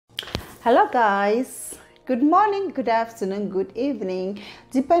Hello guys, good morning, good afternoon, good evening,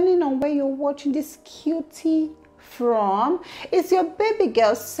 depending on where you're watching this cutie from. It's your baby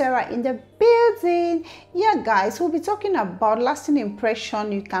girl Sarah in the building. Yeah guys, we'll be talking about lasting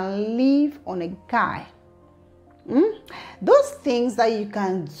impression you can leave on a guy. Those things that you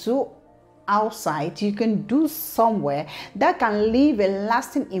can do outside, you can do somewhere that can leave a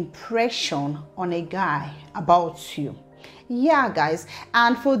lasting impression on a guy about you. Yeah guys,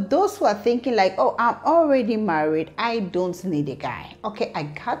 and for those who are thinking like, oh, I'm already married, I don't need a guy. Okay, I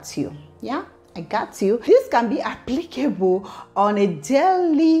got you. Yeah, I got you. This can be applicable on a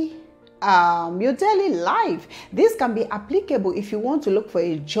daily your daily life. This can be applicable if you want to look for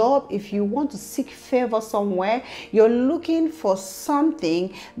a job, if you want to seek favor somewhere, you're looking for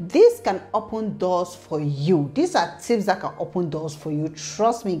something. This can open doors for you. These are tips that can open doors for you.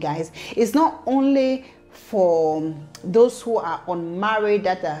 Trust me guys, it's not only for those who are unmarried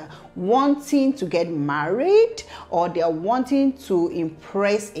that are wanting to get married, or they are wanting to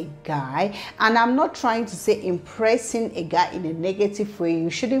impress a guy. And I'm not trying to say impressing a guy in a negative way. You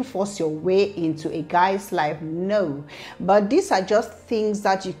shouldn't force your way into a guy's life, no, but these are just things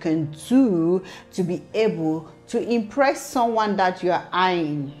that you can do to be able to impress someone that you are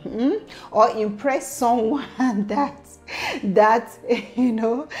eyeing, or impress someone that you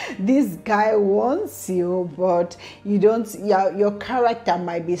know this guy wants you, but you don't. Your character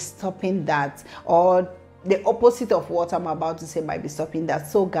might be stopping that, or the opposite of what I'm about to say might be stopping that.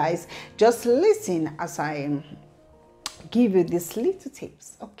 So guys, just listen as I give you these little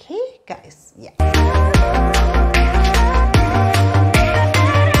tips. Okay guys, yeah.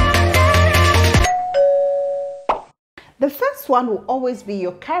 The first one will always be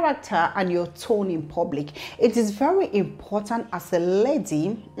your character and your tone in public. It is very important as a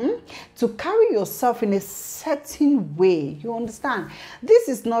lady to carry yourself in a certain way. You understand? This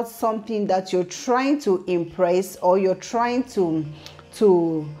is not something that you're trying to impress, or you're trying to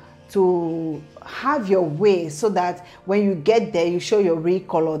have your way so that when you get there you show your real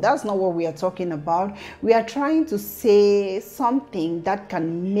color. That's not what we are talking about. We are trying to say something that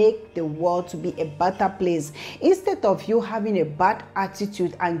can make the world to be a better place. Instead of you having a bad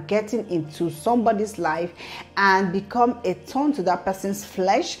attitude and getting into somebody's life and become a thorn to that person's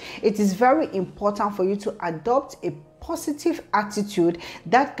flesh, it is very important for you to adopt a positive attitude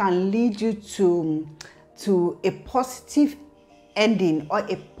that can lead you to a positive ending or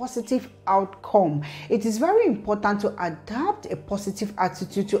a positive outcome. It is very important to adapt a positive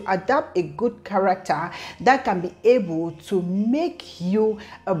attitude, to adapt a good character that can be able to make you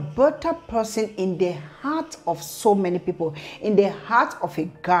a better person in the heart of so many people, in the heart of a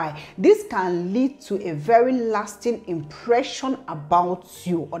guy. This can lead to a very lasting impression about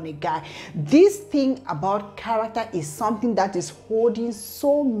you on a guy. This thing about character is something that is holding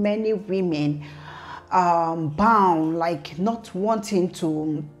so many women bound, like not wanting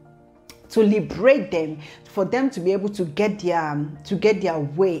to liberate them, for them to be able to get their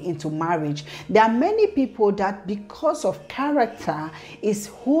way into marriage. There are many people that, because of character, is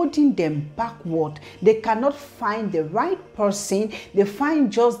holding them backward. They cannot find the right person. They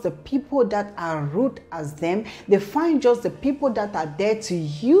find just the people that are rude as them. They find just the people that are there to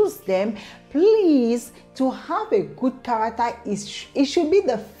use them. Please, to have a good character, it should be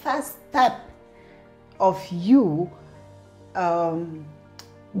the first step of you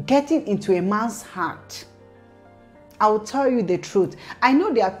getting into a man's heart. I'll tell you the truth. I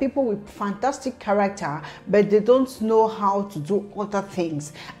know there are people with fantastic character, but they don't know how to do other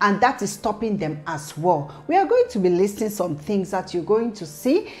things, and that is stopping them as well. We are going to be listing some things that you're going to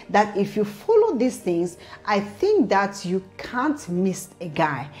see that if you follow these things, I think that you can't miss a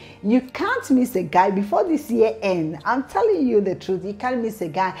guy. You can't miss a guy before this year ends. I'm telling you the truth. You can't miss a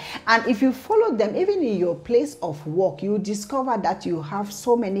guy. And if you follow them, even in your place of work, you discover that you have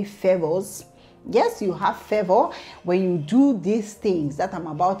so many favors. Yes, you have favor when you do these things that I'm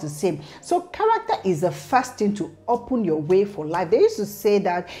about to say. So character is the first thing to open your way for life. They used to say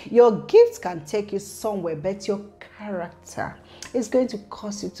that your gifts can take you somewhere, but your character is going to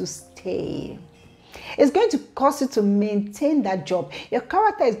cause you to stay. It's going to cause you to maintain that job. Your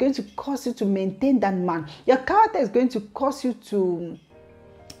character is going to cause you to maintain that man. Your character is going to cause you to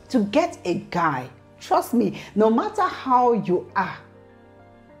get a guy. Trust me, no matter how you are,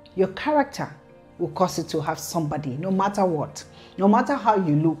 your character will cause you to have somebody, no matter what. No matter how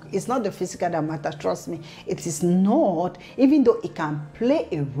you look. It's not the physical that matters, trust me. It is not, even though it can play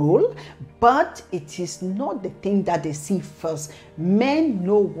a role, but it is not the thing that they see first. Men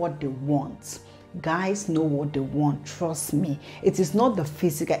know what they want. Guys know what they want, trust me. It is not the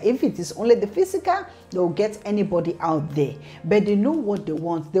physical. If it is only the physical, they'll get anybody out there. But they know what they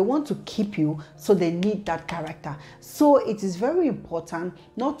want. They want to keep you, so they need that character. So it is very important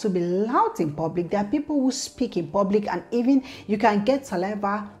not to be loud in public. There are people who speak in public, and even you can get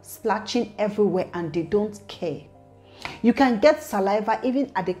saliva splashing everywhere and they don't care. You can get saliva even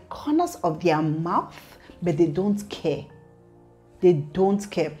at the corners of their mouth, but they don't care. They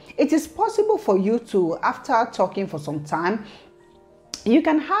don't care. It is possible for you to, after talking for some time, you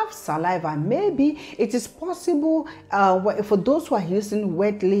can have saliva. Maybe it is possible for those who are using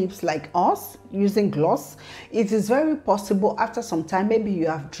wet lips like us, using gloss. It is very possible after some time, maybe you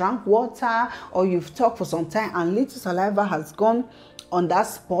have drank water or you've talked for some time and little saliva has gone on that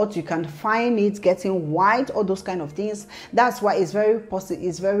spot. You can find it getting white, all those kind of things. That's why it's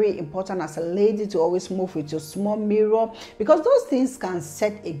very important as a lady to always move with your small mirror, because those things can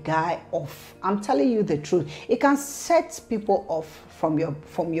set a guy off. I'm telling you the truth. It can set people off from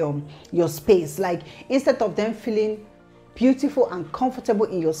your space. Like, instead of them feeling beautiful and comfortable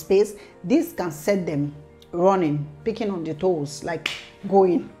in your space, this can set them running, picking on the toes, like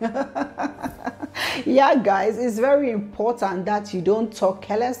going. Yeah, guys, it's very important that you don't talk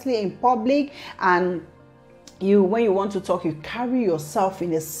carelessly in public, and when you want to talk, you carry yourself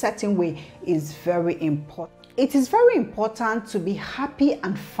in a certain way. Is very important. It is very important to be happy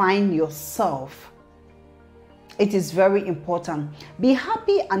and find yourself. It is very important. Be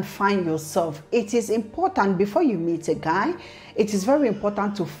happy and find yourself. It is important before you meet a guy. It is very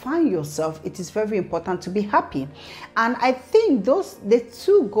important to find yourself. It is very important to be happy. And I think the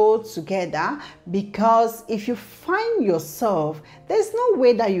two go together, because if you find yourself, there's no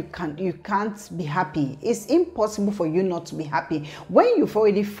way that you can't be happy. It's impossible for you not to be happy. When you've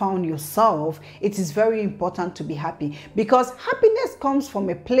already found yourself, it is very important to be happy, because happiness comes from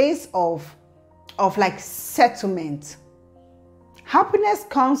a place of like settlement. Happiness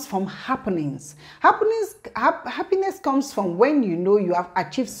comes from happenings. Happiness comes from when you know you have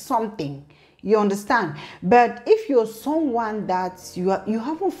achieved something. You understand? But if you're someone that you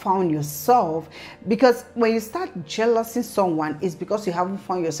haven't found yourself, because when you start jealousing someone, it's because you haven't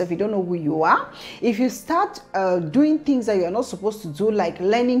found yourself. You don't know who you are. If you start doing things that you're not supposed to do, like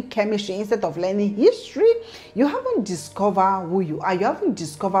learning chemistry instead of learning history, you haven't discovered who you are. You haven't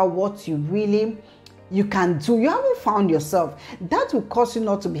discovered what you can do. You haven't found yourself. That will cause you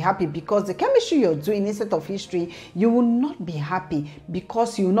not to be happy, because the chemistry you're doing instead of history, you will not be happy,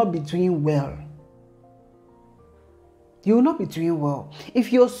 because you will not be doing well. You will not be doing well.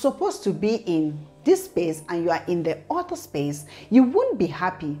 If you're supposed to be in this space and you are in the other space, you won't be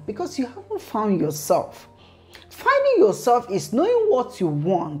happy, because you haven't found yourself. Finding yourself is knowing what you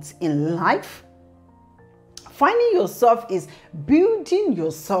want in life. Finding yourself is building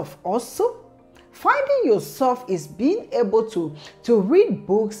yourself also. Finding yourself is being able to read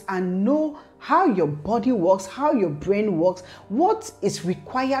books and know how your body works, how your brain works, what is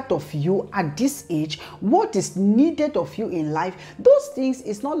required of you at this age, what is needed of you in life. Those things,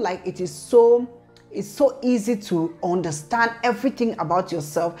 it's not like it's so easy to understand everything about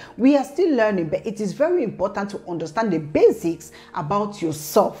yourself. We are still learning, but it is very important to understand the basics about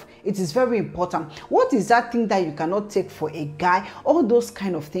yourself. It is very important. What is that thing that you cannot take for a guy? All those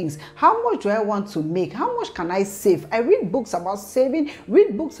kind of things. How much do I want to make? How much can I save? I read books about saving,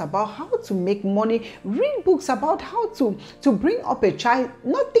 read books about how to make money, read books about how to bring up a child.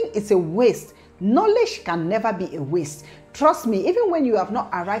 Nothing is a waste. Knowledge can never be a waste. Trust me, even when you have not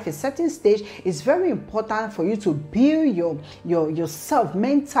arrived at a certain stage, it's very important for you to build yourself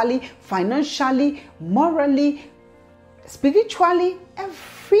mentally, financially, morally, spiritually.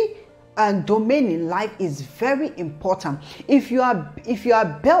 Every domain in life is very important. If you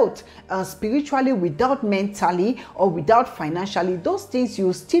are built spiritually without mentally or without financially, those things, you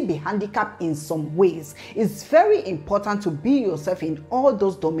will still be handicapped in some ways. It's very important to be yourself in all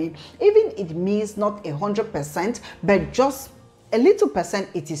those domains, even it means not 100%, but just a little percent.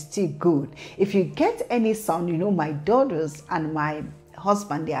 It is still good. If you get any sound, you know, my daughters and my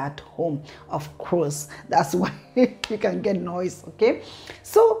husband, they are at home, of course. That's why you can get noise. Okay,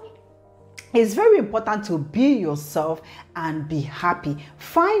 so it's very important to be yourself and be happy.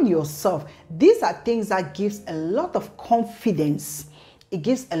 Find yourself. These are things that gives a lot of confidence. It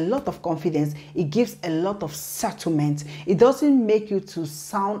gives a lot of confidence. It gives a lot of settlement. It doesn't make you to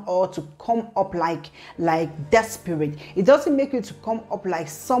sound or to come up like desperate. It doesn't make you to come up like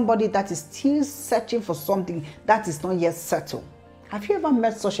somebody that is still searching for something that is not yet settled. Have you ever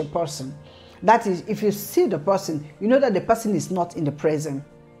met such a person? That is, if you see the person, you know that the person is not in the present.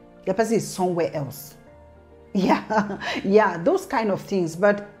 The person is somewhere else. Yeah, those kind of things.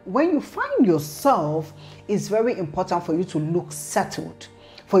 But when you find yourself, it's very important for you to look settled,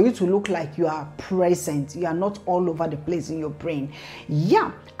 for you to look like you are present, you are not all over the place in your brain.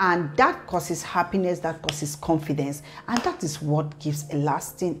 Yeah, and that causes happiness, that causes confidence, and that is what gives a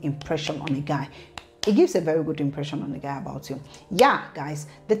lasting impression on a guy. It gives a very good impression on a guy about you. Yeah, guys.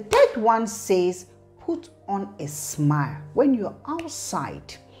 The third one says, put on a smile when you're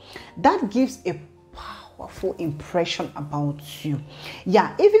outside. That gives a powerful impression about you.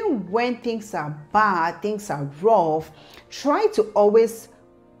 Yeah, even when things are bad, things are rough, try to always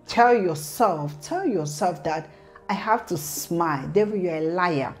tell yourself that I have to smile. Devil, you're a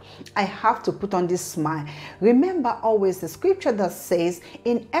liar. I have to put on this smile. Remember always the scripture that says,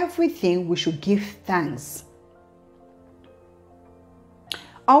 in everything we should give thanks.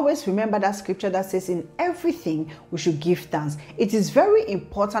 Always remember that scripture that says, in everything we should give thanks. It is very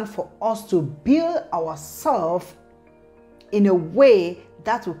important for us to build ourselves in a way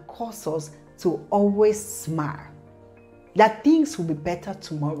that will cause us to always smile. That things will be better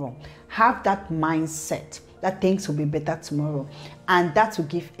tomorrow. Have that mindset that things will be better tomorrow. And that will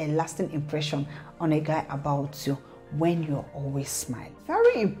give a lasting impression on a guy about you when you're always smiling.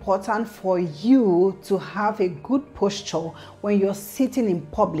 Very important for you to have a good posture when you're sitting in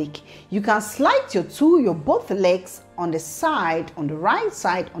public. You can slide your both legs on the side, on the right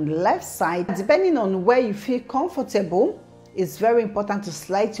side, on the left side, depending on where you feel comfortable. It's very important to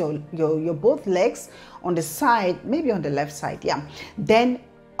slide your both legs on the side, maybe on the left side. Yeah. Then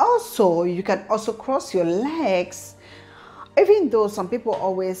also you can also cross your legs, even though some people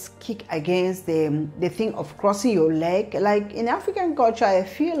always kick against the thing of crossing your leg. Like in African culture, I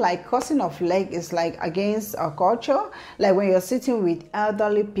feel like crossing of leg is like against our culture. Like when you're sitting with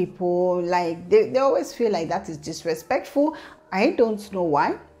elderly people, like they always feel like that is disrespectful. I don't know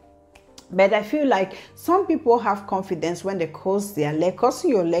why. But I feel like some people have confidence when they cross their leg. Crossing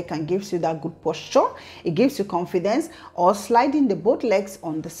your leg can give you that good posture. It gives you confidence. Or sliding the both legs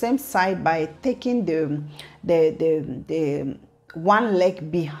on the same side by taking the one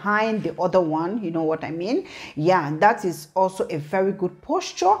leg behind the other one. You know what I mean? Yeah, that is also a very good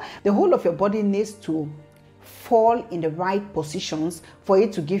posture. The whole of your body needs to fall in the right positions for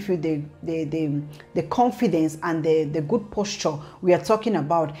it to give you the confidence and the good posture we are talking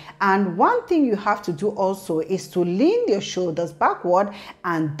about. And one thing you have to do also is to lean your shoulders backward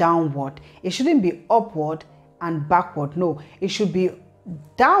and downward. It shouldn't be upward and backward. No, it should be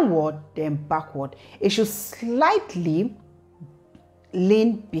downward then backward. It should slightly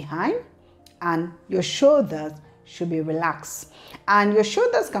lean behind, and your shoulders should be relaxed. And your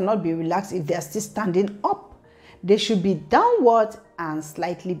shoulders cannot be relaxed if they are still standing up. They should be downward and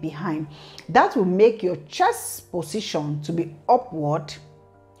slightly behind. That will make your chest position to be upward,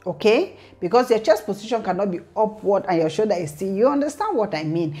 okay? Because your chest position cannot be upward and your shoulder is still, you understand what I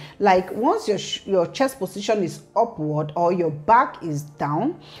mean? Like once your chest position is upward or your back is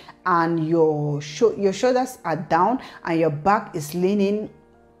down and your shoulders are down and your back is leaning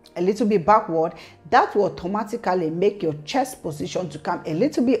a little bit backward, that will automatically make your chest position to come a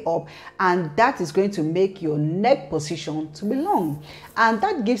little bit up, and that is going to make your neck position to be long, and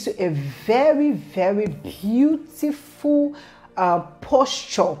that gives you a very, very beautiful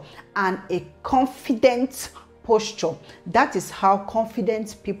posture and a confident posture. That is how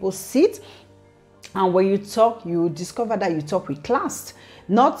confident people sit. And when you talk, you discover that you talk with class.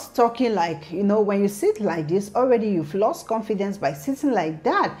 Not talking like, you know, when you sit like this, already you've lost confidence by sitting like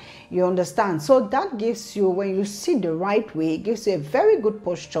that. You understand? So that gives you, when you sit the right way, it gives you a very good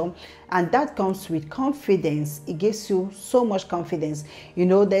posture. And that comes with confidence. It gives you so much confidence. You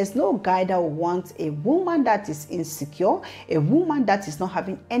know, there's no guy that wants a woman that is insecure, a woman that is not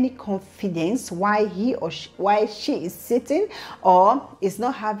having any confidence why she is sitting, or is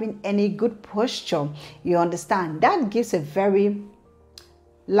not having any good posture. You understand? That gives a very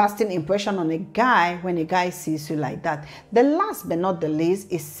lasting impression on a guy when a guy sees you like that. The last but not the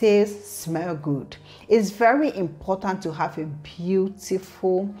least, it says smell good. It's very important to have a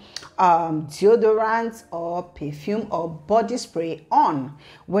beautiful deodorant or perfume or body spray on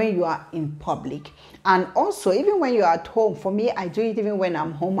when you are in public. And also, even when you're at home, for me, I do it even when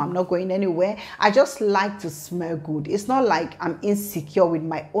I'm home. I'm not going anywhere. I just like to smell good. It's not like I'm insecure with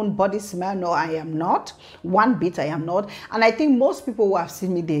my own body smell. No, I am not. One bit, I am not. And I think most people who have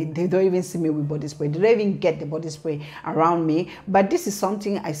seen me, they don't even see me with body spray. They don't even get the body spray around me. But this is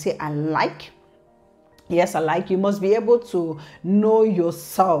something I say I like. Yes, I like. You must be able to know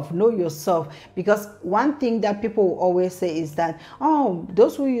yourself, because one thing that people will always say is that, oh,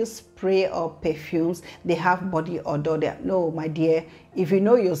 those who use spray or perfumes, they have body odor. No, my dear, if you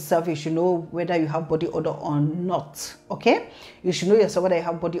know yourself, you should know whether you have body odor or not. Okay, you should know yourself whether you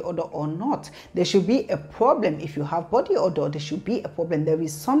have body odor or not. There should be a problem. If you have body odor, there should be a problem. There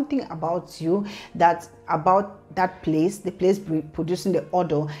is something about you, that about that place, the place producing the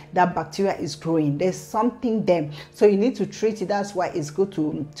odor, that bacteria is growing. There's something there, so you need to treat it. That's why it's good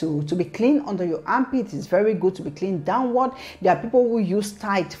to be clean under your armpit. It's very good to be clean downward. There are people who use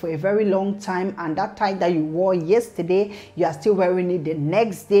tight for a very long time, and that tight that you wore yesterday, you are still wearing it the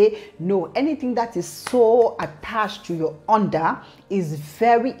next day. No, anything that is so attached to your under is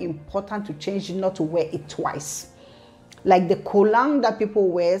very important to change it, not to wear it twice. Like the collant that people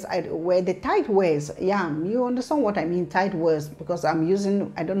wears, I wear the tight wears. Yeah, you understand what I mean, tight wears, because I'm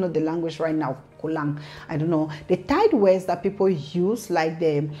using, I don't know the language right now, collant, I don't know. The tight wears that people use, like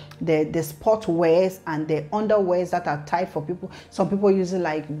the sport wears and the underwears that are tight for people. Some people use it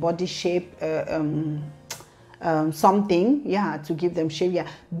like body shape, something, yeah, to give them shape. Yeah,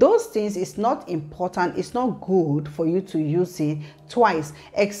 those things is not important. It's not good for you to use it twice,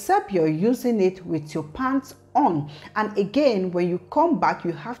 except you're using it with your pants on. And again, when you come back,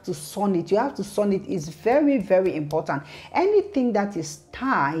 you have to sun it. You have to sun it. Is very, very important. Anything that is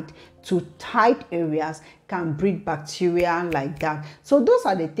tied to tight areas can breed bacteria like that. So those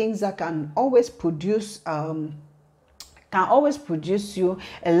are the things that can always produce you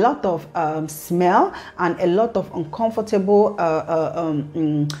a lot of smell and a lot of uncomfortable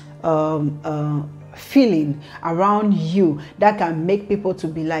feeling around you, that can make people to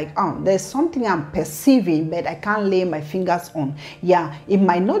be like, oh, there's something I'm perceiving but I can't lay my fingers on. Yeah, it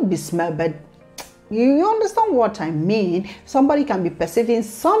might not be smell, but you understand what I mean. Somebody can be perceiving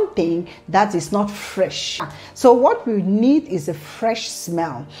something that is not fresh. So what we need is a fresh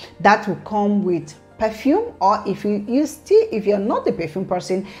smell that will come with perfume. Or if you're not a perfume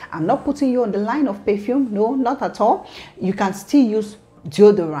person, I'm not putting you on the line of perfume, no, not at all. You can still use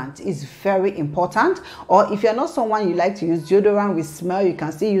deodorant. Is very important. Or if you're not someone you like to use deodorant with smell, you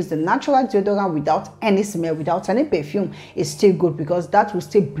can still use the natural deodorant without any smell, without any perfume. It's still good, because that will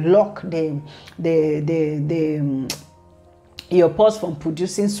still block your pores from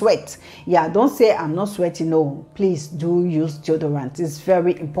producing sweat. Yeah, don't say I'm not sweating. No, please do use deodorant. It's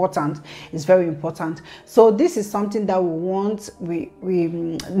very important. It's very important. So this is something that we want, we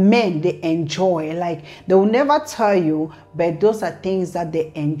men, they enjoy. Like, they will never tell you, but those are things that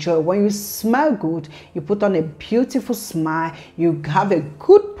they enjoy. When you smell good, you put on a beautiful smile, you have a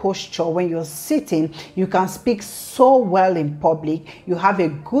good posture. When you're sitting, you can speak so well in public, you have a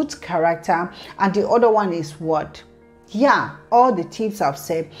good character. And the other one is what? Yeah, all the tips I've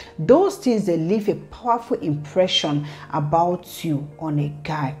said, those things, they leave a powerful impression about you on a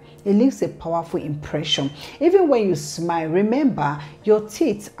guy. It leaves a powerful impression. Even when you smile, remember, your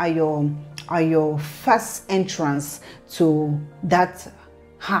teeth are your first entrance to that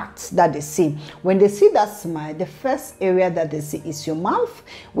heart that they see. When they see that smile, the first area that they see is your mouth.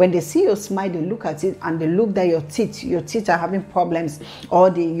 When they see your smile, they look at it and they look that your teeth are having problems, or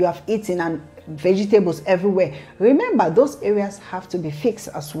you have eaten and vegetables everywhere. Remember, those areas have to be fixed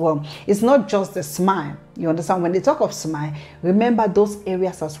as well. It's not just the smile. You understand? When they talk of smile, remember those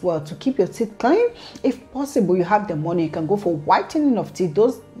areas as well, to keep your teeth clean. If possible, you have the money, you can go for whitening of teeth.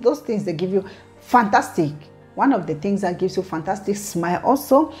 Those things, they give you fantastic. One of the things that gives you fantastic smile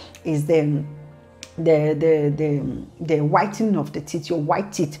also is the whitening of the teeth, your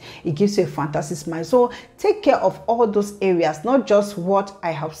white teeth. It gives you a fantastic smile. So take care of all those areas, not just what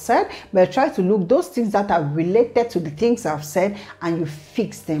I have said, but try to look those things that are related to the things I've said, and you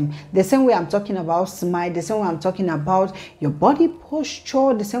fix them. The same way I'm talking about smile, the same way I'm talking about your body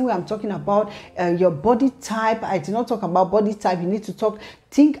posture, the same way I'm talking about your body type. I did not talk about body type. You need to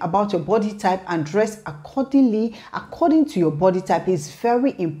think about your body type and dress accordingly, according to your body type. It's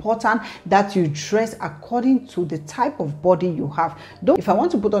very important that you dress according to the type of body you have. Though if I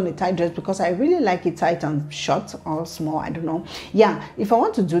want to put on a tight dress because I really like it tight and short or small, I don't know. Yeah, if I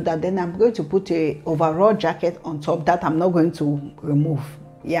want to do that, then I'm going to put a overall jacket on top that I'm not going to remove.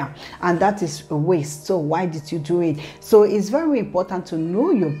 Yeah, and that is a waste. So why did you do it? So it's very important to know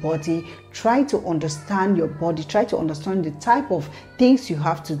your body. Try to understand your body. Try to understand the type of things you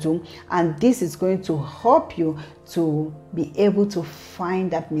have to do, and this is going to help you to be able to find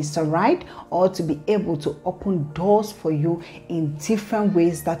that Mr. Right, or to be able to open doors for you in different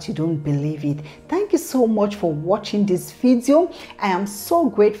ways that you don't believe it. Thank you so much for watching this video. I am so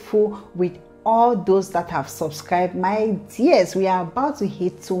grateful with all those that have subscribed. My dears, we are about to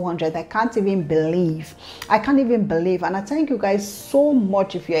hit 200. I can't even believe. And I thank you guys so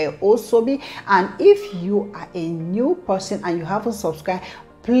much. If you're a Osobi, and if you are a new person and you haven't subscribed,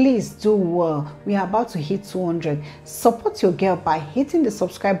 please do well. We are about to hit 200. Support your girl by hitting the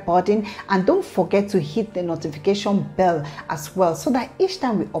subscribe button, and don't forget to hit the notification bell as well, so that each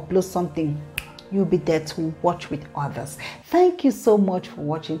time we upload something, you'll be there to watch with others. Thank you so much for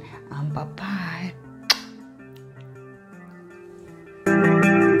watching, and bye bye.